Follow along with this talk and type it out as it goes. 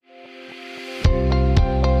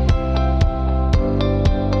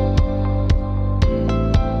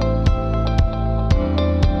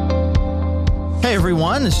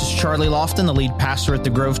everyone. This is Charlie Lofton, the lead pastor at the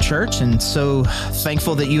Grove Church, and so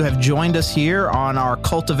thankful that you have joined us here on our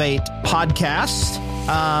Cultivate podcast.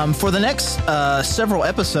 For the next several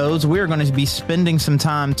episodes, we are going to be spending some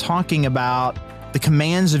time talking about the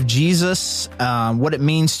commands of Jesus, what it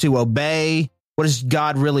means to obey. What does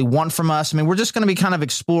God really want from us? I mean, we're just going to be kind of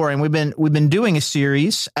exploring. We've been doing a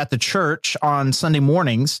series at the church on Sunday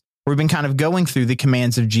mornings. We've been kind of going through the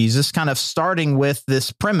commands of Jesus, kind of starting with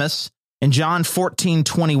this premise in John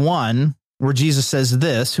 14:21, where Jesus says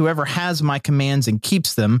this: "Whoever has my commands and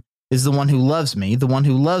keeps them is the one who loves me. The one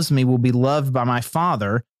who loves me will be loved by my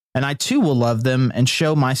Father, and I too will love them and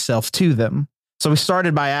show myself to them." So we've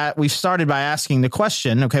started by asking the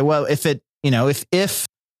question, okay, well, if the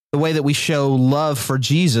way that we show love for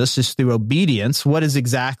Jesus is through obedience, what are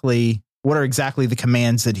exactly the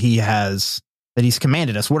commands that he's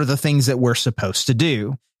commanded us? What are the things that we're supposed to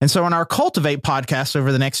do? And so on our Cultivate podcast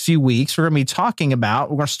over the next few weeks, we're going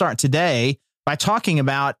to start today by talking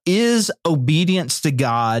about, is obedience to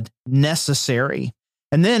God necessary?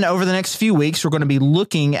 And then over the next few weeks, we're going to be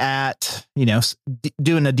looking at,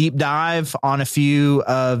 doing a deep dive on a few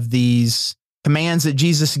of these commands that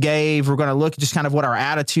Jesus gave. We're going to look at just kind of what our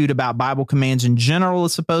attitude about Bible commands in general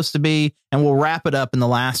is supposed to be. And we'll wrap it up in the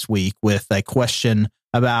last week with a question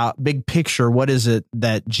about big picture. What is it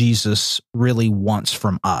that Jesus really wants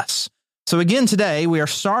from us? So again, today we are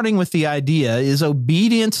starting with the idea, is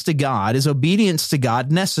obedience to God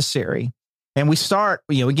necessary? And we start,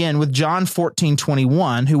 again with John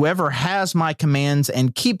 14:21, "Whoever has my commands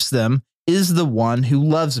and keeps them is the one who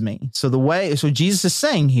loves me." So Jesus is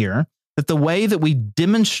saying here that the way that we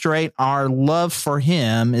demonstrate our love for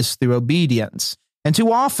him is through obedience. And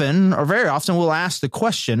too often, or very often, we'll ask the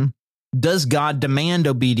question, does God demand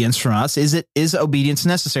obedience from us? Is obedience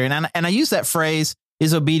necessary? And I use that phrase,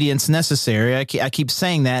 is obedience necessary? I keep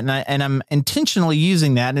saying that, and I'm intentionally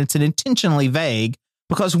using that, and it's intentionally vague,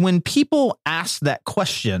 because when people ask that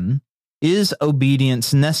question, is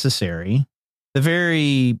obedience necessary? The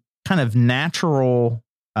very kind of natural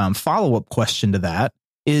follow-up question to that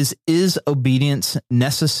is obedience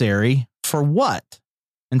necessary for what?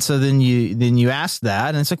 And so then you ask that,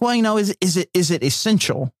 and it's like, well, is it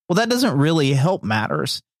essential? Well, that doesn't really help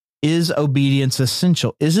matters. Is obedience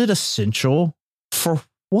essential? Is it essential for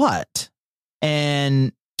what?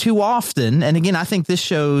 And too often, and again, I think this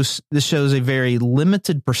shows a very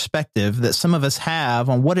limited perspective that some of us have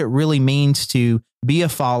on what it really means to be a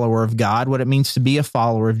follower of God, what it means to be a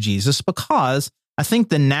follower of Jesus, because I think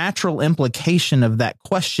the natural implication of that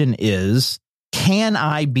question is, can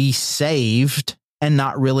I be saved and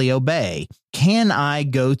not really obey? Can I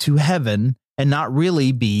go to heaven and not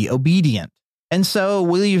really be obedient? And so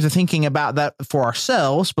we're either thinking about that for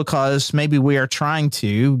ourselves because maybe we are trying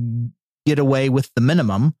to get away with the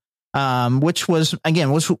minimum, which was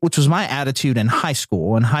my attitude in high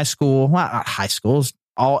school.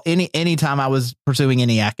 Anytime I was pursuing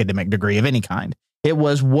any academic degree of any kind, it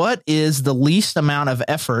was, what is the least amount of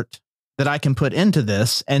effort that I can put into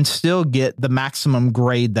this and still get the maximum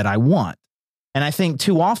grade that I want? And I think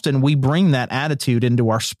too often we bring that attitude into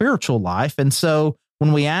our spiritual life. And so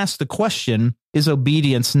when we ask the question, is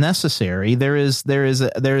obedience necessary? There is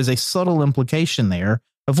a subtle implication there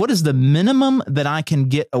of what is the minimum that I can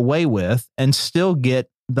get away with and still get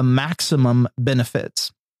the maximum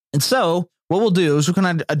benefits. And so what we'll do is we're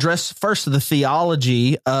going to address first the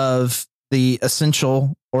theology of the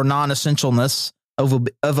essential or non-essentialness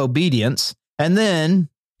of obedience, and then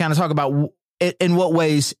kind of talk about in what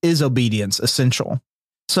ways is obedience essential.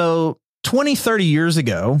 So 20, 30 years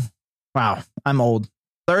ago, wow, I'm old,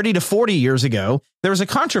 30 to 40 years ago, there was a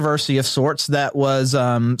controversy of sorts that was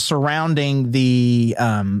surrounding the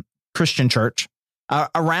Christian church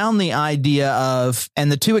around the idea of,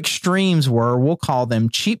 and the two extremes were, we'll call them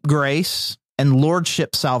cheap grace and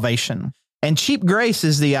lordship salvation. And cheap grace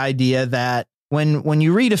is the idea that when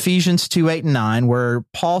you read Ephesians 2:8-9, where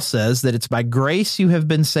Paul says that it's by grace you have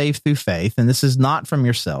been saved through faith, and this is not from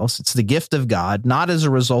yourselves, it's the gift of God, not as a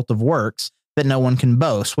result of works, that no one can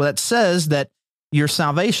boast. Well, that says that your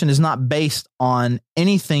salvation is not based on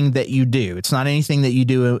anything that you do. It's not anything that you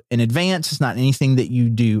do in advance. It's not anything that you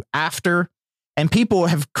do after. And people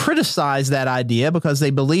have criticized that idea because they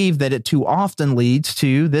believe that it too often leads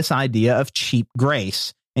to this idea of cheap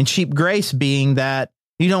grace. And cheap grace being that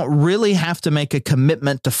you don't really have to make a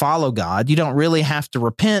commitment to follow God. You don't really have to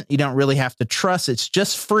repent. You don't really have to trust. It's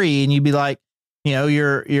just free. And you'd be like,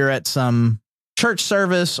 you're at some church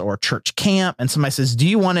service or church camp, and somebody says, do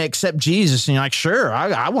you want to accept Jesus? And you're like, sure,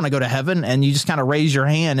 I want to go to heaven. And you just kind of raise your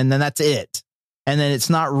hand, and then that's it. And then it's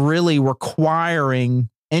not really requiring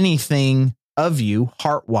anything of you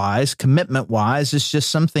heart-wise, commitment-wise. It's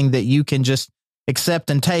just something that you can just accept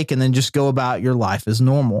and take and then just go about your life as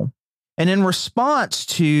normal. And in response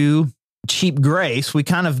to cheap grace, what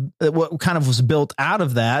kind of was built out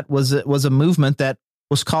of that was a movement that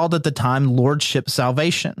was called at the time Lordship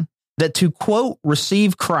Salvation. That to quote,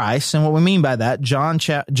 receive Christ, and what we mean by that, John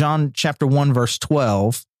chapter 1, verse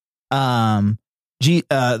 12, the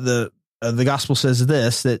gospel says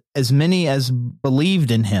this, that as many as believed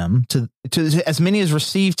in him, to as many as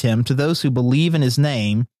received him, to those who believe in his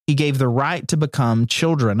name, he gave the right to become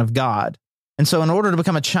children of God. And so in order to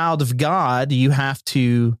become a child of God, you have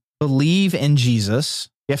to believe in Jesus.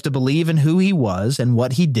 You have to believe in who he was and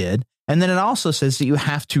what he did. And then it also says that you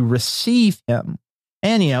have to receive him.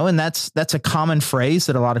 And, and that's a common phrase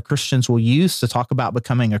that a lot of Christians will use to talk about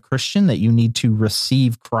becoming a Christian, that you need to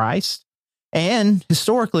receive Christ. And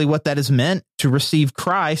historically, what that has meant to receive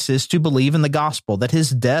Christ is to believe in the gospel, that his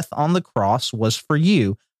death on the cross was for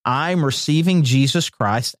you. I'm receiving Jesus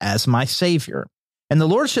Christ as my Savior. And the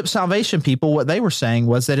Lordship Salvation people, what they were saying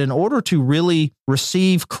was that in order to really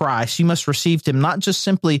receive Christ, you must receive him not just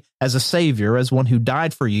simply as a Savior, as one who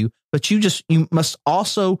died for you, but you must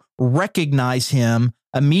also recognize him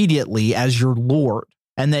immediately as your Lord,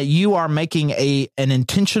 and that you are making an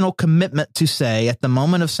intentional commitment to say at the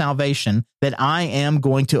moment of salvation that I am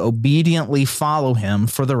going to obediently follow him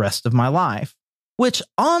for the rest of my life, which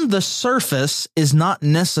on the surface is not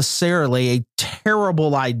necessarily a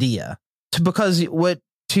terrible idea. Because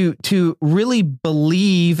to really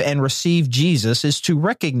believe and receive Jesus is to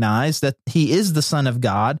recognize that he is the Son of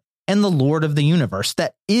God and the Lord of the universe.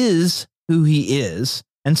 That is who he is.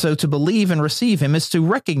 And so to believe and receive him is to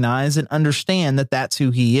recognize and understand that that's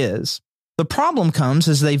who he is. The problem comes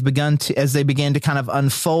as they began to kind of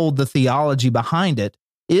unfold the theology behind it,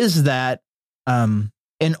 is that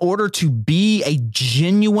in order to be a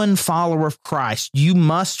genuine follower of Christ, you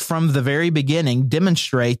must from the very beginning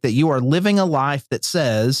demonstrate that you are living a life that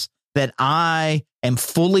says that I am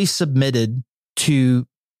fully submitted to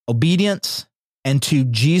obedience and to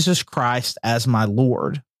Jesus Christ as my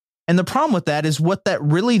Lord. And the problem with that is what that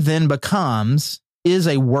really then becomes is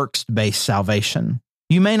a works-based salvation.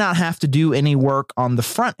 You may not have to do any work on the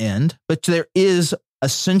front end, but there is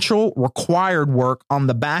essential required work on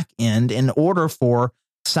the back end in order for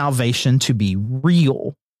salvation to be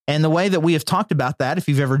real. And the way that we have talked about that, if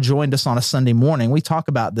you've ever joined us on a Sunday morning, we talk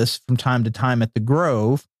about this from time to time at the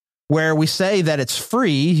Grove, where we say that it's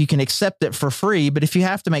free, you can accept it for free, but if you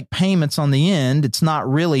have to make payments on the end, it's not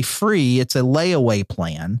really free, it's a layaway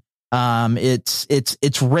plan.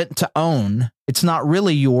 It's rent to own. It's not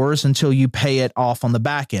really yours until you pay it off on the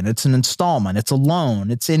back end. It's an installment, it's a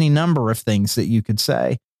loan, it's any number of things that you could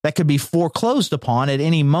say that could be foreclosed upon at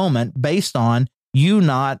any moment based on you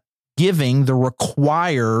not giving the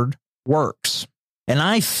required works. And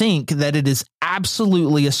I think that it is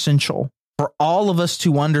absolutely essential for all of us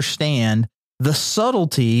to understand the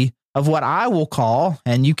subtlety of what I will call,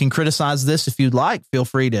 and you can criticize this if you'd like, feel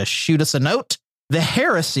free to shoot us a note, the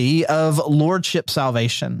heresy of Lordship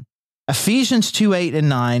Salvation. Ephesians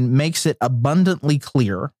 2:8-9 makes it abundantly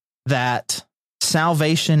clear that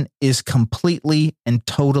salvation is completely and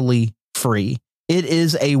totally free. It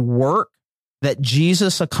is a work that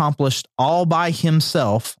Jesus accomplished all by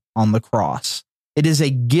himself on the cross. It is a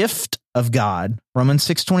gift of God. Romans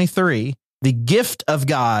 6:23, the gift of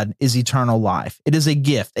God is eternal life. It is a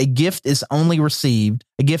gift. A gift is only received.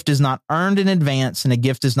 A gift is not earned in advance, and a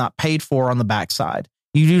gift is not paid for on the backside.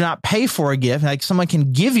 You do not pay for a gift. Like someone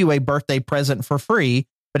can give you a birthday present for free,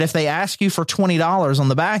 but if they ask you for $20 on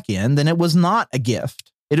the back end, then it was not a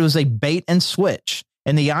gift. It was a bait and switch.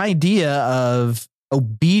 And the idea of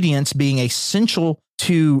obedience being essential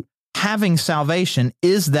to having salvation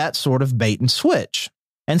is that sort of bait and switch.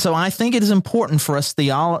 And so I think it is important for us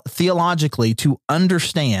theologically to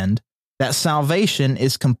understand that salvation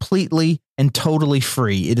is completely and totally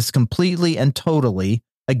free. It is completely and totally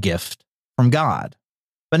a gift from God.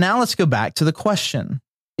 But now let's go back to the question,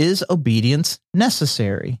 is obedience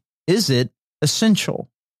necessary? Is it essential?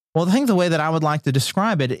 Well, I think the way that I would like to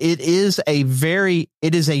describe it, it is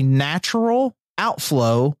a natural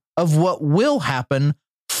outflow of what will happen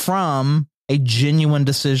from a genuine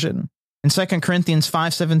decision. In 2 Corinthians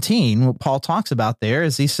 5:17, what Paul talks about there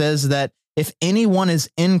is he says that if anyone is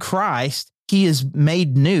in Christ, he is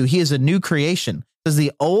made new. He is a new creation because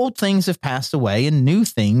the old things have passed away and new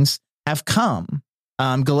things have come.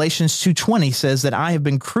 Galatians 2:20 says that I have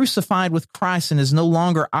been crucified with Christ, and it is no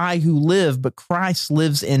longer I who live, but Christ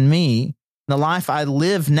lives in me. The life I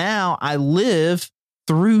live now, I live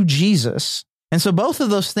through Jesus. And so both of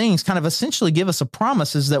those things kind of essentially give us a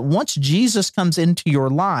promise is that once Jesus comes into your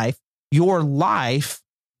life, your life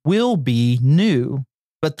will be new.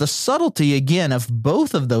 But the subtlety, again, of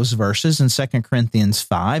both of those verses in 2 Corinthians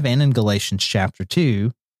 5 and in Galatians chapter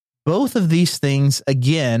 2, both of these things,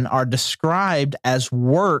 again, are described as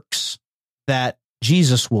works that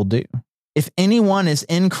Jesus will do. If anyone is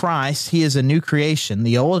in Christ, he is a new creation.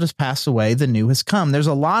 The old has passed away, the new has come. There's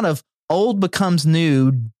a lot of old becomes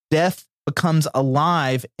new, death becomes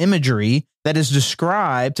alive imagery that is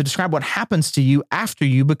described to describe what happens to you after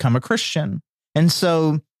you become a Christian. And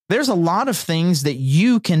so there's a lot of things that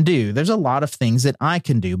you can do. There's a lot of things that I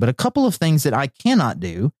can do, but a couple of things that I cannot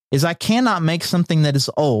do is I cannot make something that is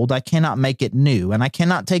old. I cannot make it new, and I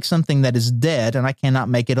cannot take something that is dead and I cannot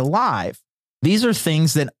make it alive. These are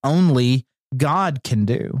things that only God can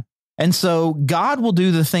do. And so God will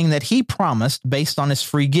do the thing that he promised based on his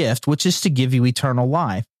free gift, which is to give you eternal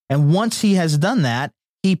life. And once he has done that,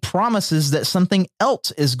 he promises that something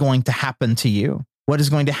else is going to happen to you. What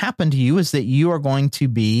is going to happen to you is that you are going to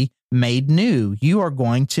be made new. You are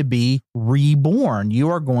going to be reborn. You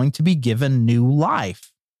are going to be given new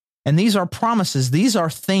life. And these are promises. These are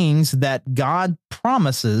things that God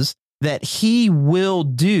promises that he will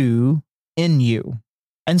do in you.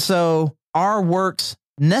 And so are works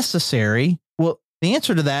necessary? Well, the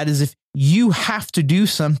answer to that is if you have to do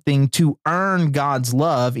something to earn God's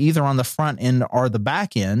love, either on the front end or the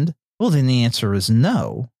back end, well, then the answer is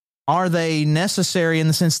no. Are they necessary in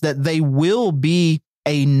the sense that they will be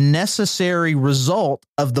a necessary result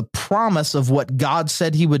of the promise of what God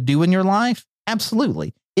said he would do in your life?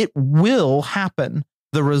 Absolutely. It will happen.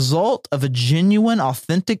 The result of a genuine,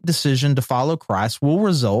 authentic decision to follow Christ will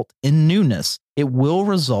result in newness. It will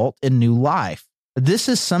result in new life. This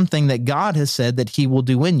is something that God has said that he will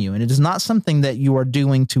do in you. And it is not something that you are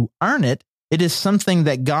doing to earn it. It is something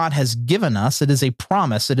that God has given us. It is a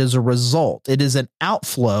promise. It is a result. It is an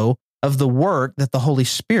outflow of the work that the Holy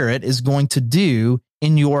Spirit is going to do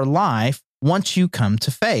in your life once you come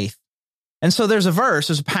to faith. And so there's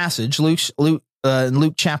a passage, Luke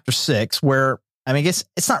chapter 6, where, I mean, I guess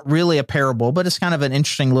it's not really a parable, but it's kind of an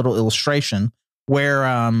interesting little illustration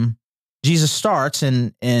where Jesus starts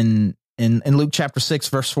in Luke chapter 6,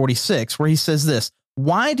 verse 46, where he says this,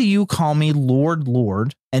 "Why do you call me Lord,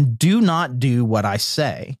 Lord, and do not do what I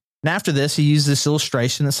say?" And after this, he used this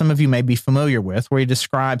illustration that some of you may be familiar with, where he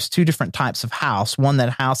describes two different types of house. One,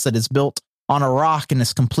 that house that is built on a rock and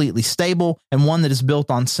is completely stable, and one that is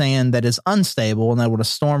built on sand that is unstable, and that when a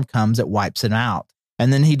storm comes, it wipes it out.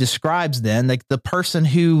 And then he describes then like the person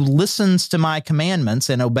who listens to my commandments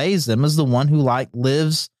and obeys them is the one who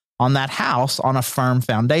lives on that house on a firm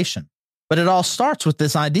foundation. But it all starts with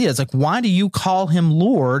this idea. It's like, why do you call him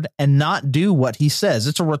Lord and not do what he says?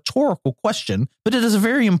 It's a rhetorical question, but it is a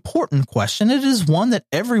very important question. It is one that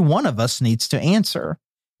every one of us needs to answer.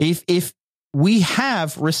 If we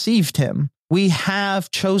have received him, we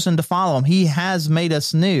have chosen to follow him, he has made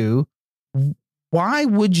us new, why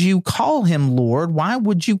would you call him Lord? Why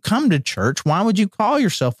would you come to church? Why would you call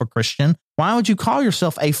yourself a Christian? Why would you call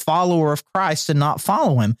yourself a follower of Christ and not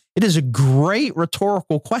follow him? It is a great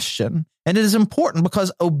rhetorical question. And it is important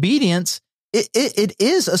because obedience, it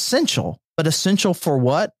is essential, but essential for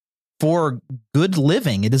what? For good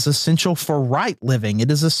living. It is essential for right living.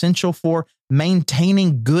 It is essential for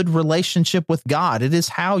maintaining good relationship with God. It is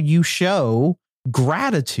how you show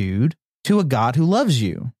gratitude to a God who loves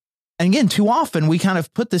you. And again, too often we kind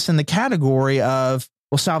of put this in the category of,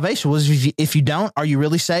 well, salvation was if you don't, are you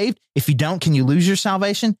really saved? If you don't, can you lose your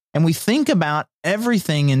salvation? And we think about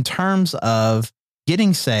everything in terms of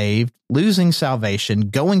getting saved, losing salvation,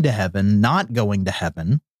 going to heaven, not going to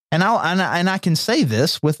heaven. And I can say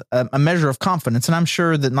this with a measure of confidence, and I'm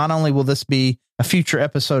sure that not only will this be a future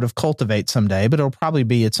episode of Cultivate someday, but it'll probably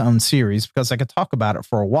be its own series because I could talk about it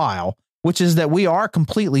for a while, which is that we are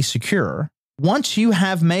completely secure. Once you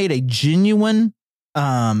have made a genuine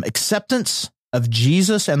acceptance of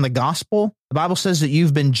Jesus and the gospel, the Bible says that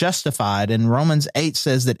you've been justified, and Romans 8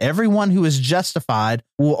 says that everyone who is justified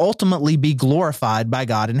will ultimately be glorified by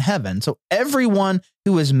God in heaven. So everyone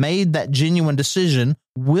who has made that genuine decision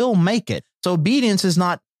will make it. So obedience is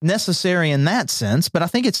not necessary in that sense, but I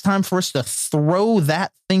think it's time for us to throw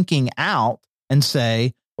that thinking out and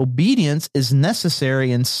say obedience is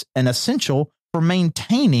necessary and essential for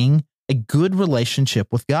maintaining a good relationship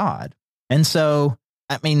with God. And so,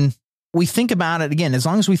 I mean, we think about it again, as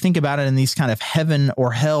long as we think about it in these kind of heaven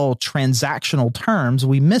or hell transactional terms,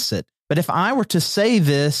 we miss it. But if I were to say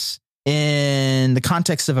this in the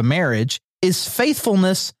context of a marriage, is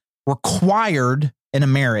faithfulness required in a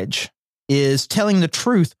marriage? Is telling the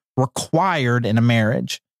truth required in a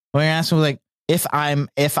marriage? Well, you're asking, like, If I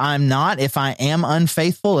am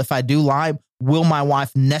unfaithful, if I do lie, will my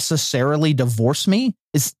wife necessarily divorce me?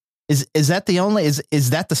 Is that is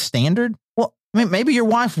that the standard? Well, I mean, maybe your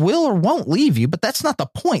wife will or won't leave you, but that's not the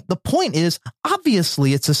point. The point is,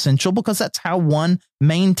 obviously it's essential because that's how one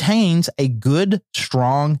maintains a good,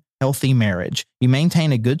 strong, healthy marriage. You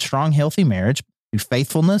maintain a good, strong, healthy marriage through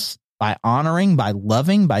faithfulness, by honoring, by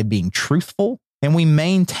loving, by being truthful. And we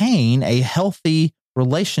maintain a healthy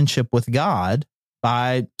relationship with God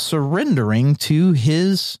by surrendering to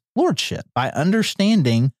his lordship, by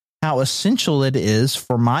understanding how essential it is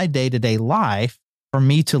for my day-to-day life for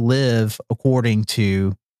me to live according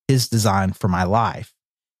to his design for my life.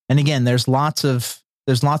 And again, there's lots of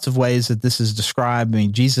ways that this is described. I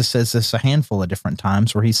mean, Jesus says this a handful of different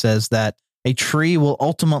times where he says that a tree will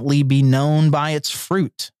ultimately be known by its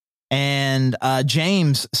fruit. And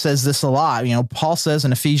James says this a lot. You know, Paul says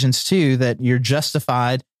in Ephesians 2 that you're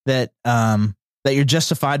justified, that you're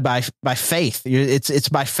justified by faith. It's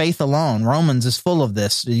by faith alone. Romans is full of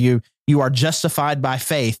this. You are justified by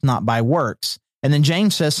faith, not by works. And then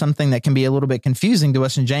James says something that can be a little bit confusing to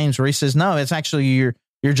us in James, where he says, no, it's actually you're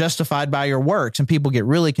justified by your works, and people get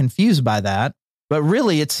really confused by that. But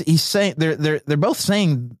really, he's saying they're both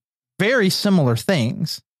saying very similar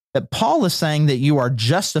things. That Paul is saying that you are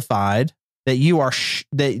justified, that you are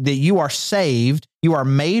that you are saved, you are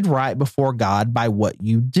made right before God by what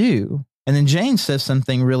you do. And then James says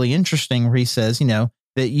something really interesting where he says,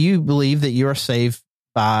 that you believe that you are saved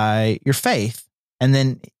by your faith and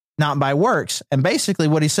then not by works. And basically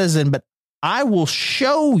what he says then, but I will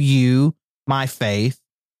show you my faith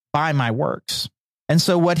by my works. And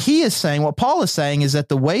so what Paul is saying is that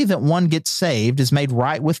the way that one gets saved, is made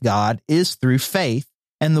right with God, is through faith.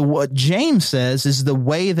 And what James says is the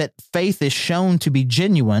way that faith is shown to be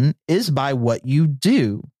genuine is by what you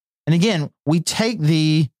do. And again, we take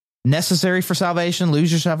the necessary for salvation,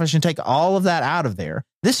 lose your salvation, take all of that out of there.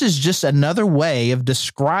 This is just another way of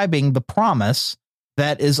describing the promise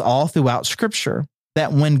that is all throughout Scripture,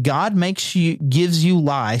 that when God gives you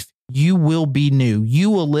life, you will be new.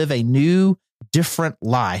 You will live a new, different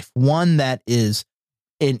life, one that is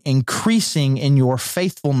increasing in your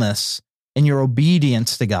faithfulness and your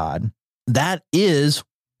obedience to God. That is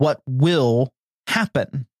what will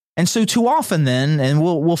happen. And so too often then, and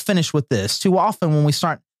we'll finish with this, too often when we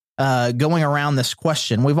start going around this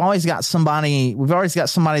question, we've always got somebody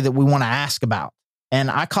that we want to ask about. And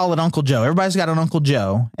I call it Uncle Joe. Everybody's got an Uncle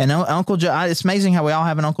Joe. And Uncle Joe, it's amazing how we all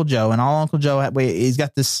have an Uncle Joe. And all Uncle Joe, he's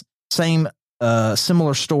got this same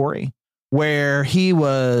similar story where he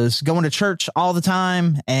was going to church all the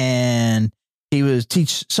time, and he was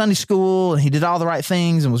teach Sunday school, and he did all the right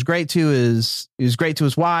things and was great to his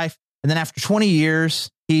wife. And then after 20 years,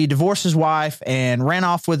 he divorced his wife and ran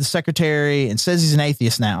off with the secretary and says he's an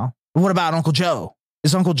atheist now. But what about Uncle Joe?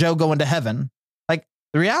 Is Uncle Joe going to heaven? Like,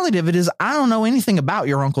 the reality of it is, I don't know anything about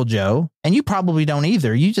your Uncle Joe, and you probably don't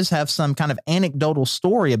either. You just have some kind of anecdotal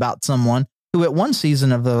story about someone who at one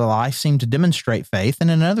season of their life seemed to demonstrate faith, and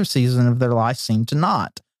in another season of their life seemed to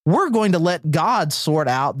not. We're going to let God sort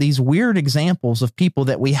out these weird examples of people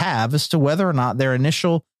that we have as to whether or not their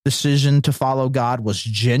initial decision to follow God was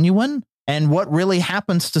genuine, and what really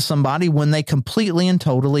happens to somebody when they completely and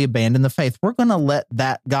totally abandon the faith. We're going to let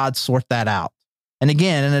God sort that out. And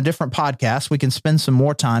again, in a different podcast, we can spend some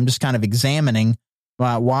more time just kind of examining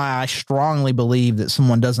why I strongly believe that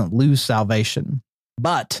someone doesn't lose salvation.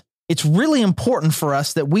 But it's really important for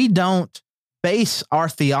us that we don't base our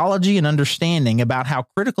theology and understanding about how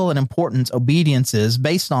critical and important obedience is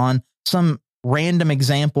based on some random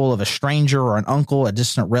example of a stranger or an uncle, a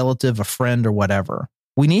distant relative, a friend, or whatever.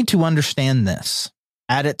 We need to understand this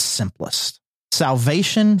at its simplest.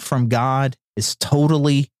 Salvation from God is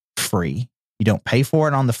totally free. You don't pay for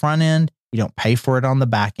it on the front end. You don't pay for it on the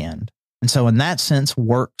back end. And so in that sense,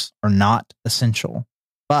 works are not essential.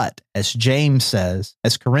 But as James says,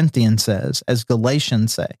 as Corinthians says, as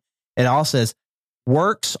Galatians say, it all says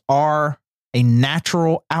works are a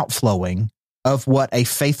natural outflowing of what a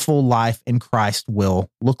faithful life in Christ will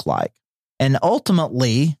look like. And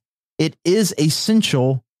ultimately, it is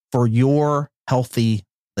essential for your healthy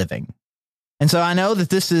living. And so I know that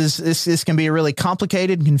this can be a really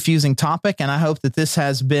complicated and confusing topic, and I hope that this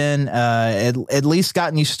has been at least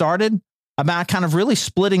gotten you started about kind of really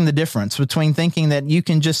splitting the difference between thinking that you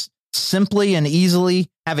can just simply and easily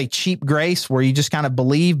have a cheap grace where you just kind of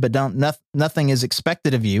believe but nothing is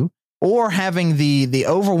expected of you, or having the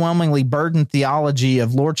overwhelmingly burdened theology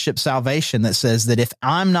of lordship salvation that says that if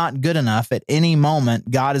I'm not good enough, at any moment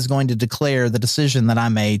God is going to declare the decision that I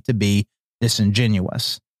made to be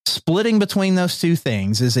disingenuous. Splitting between those two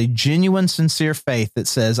things is a genuine, sincere faith that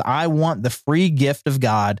says, I want the free gift of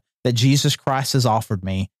God that Jesus Christ has offered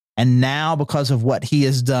me. And now, because of what he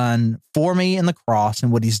has done for me in the cross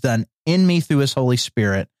and what he's done in me through his Holy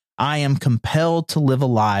Spirit, I am compelled to live a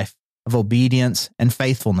life of obedience and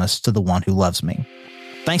faithfulness to the one who loves me.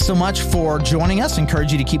 Thanks so much for joining us. I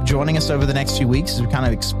encourage you to keep joining us over the next few weeks as we kind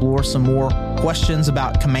of explore some more questions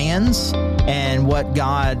about commands and what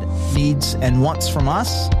God needs and wants from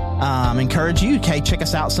us. Encourage you, check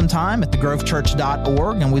us out sometime at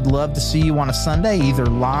thegrovechurch.org, and we'd love to see you on a Sunday, either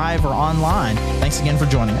live or online. Thanks again for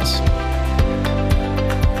joining us.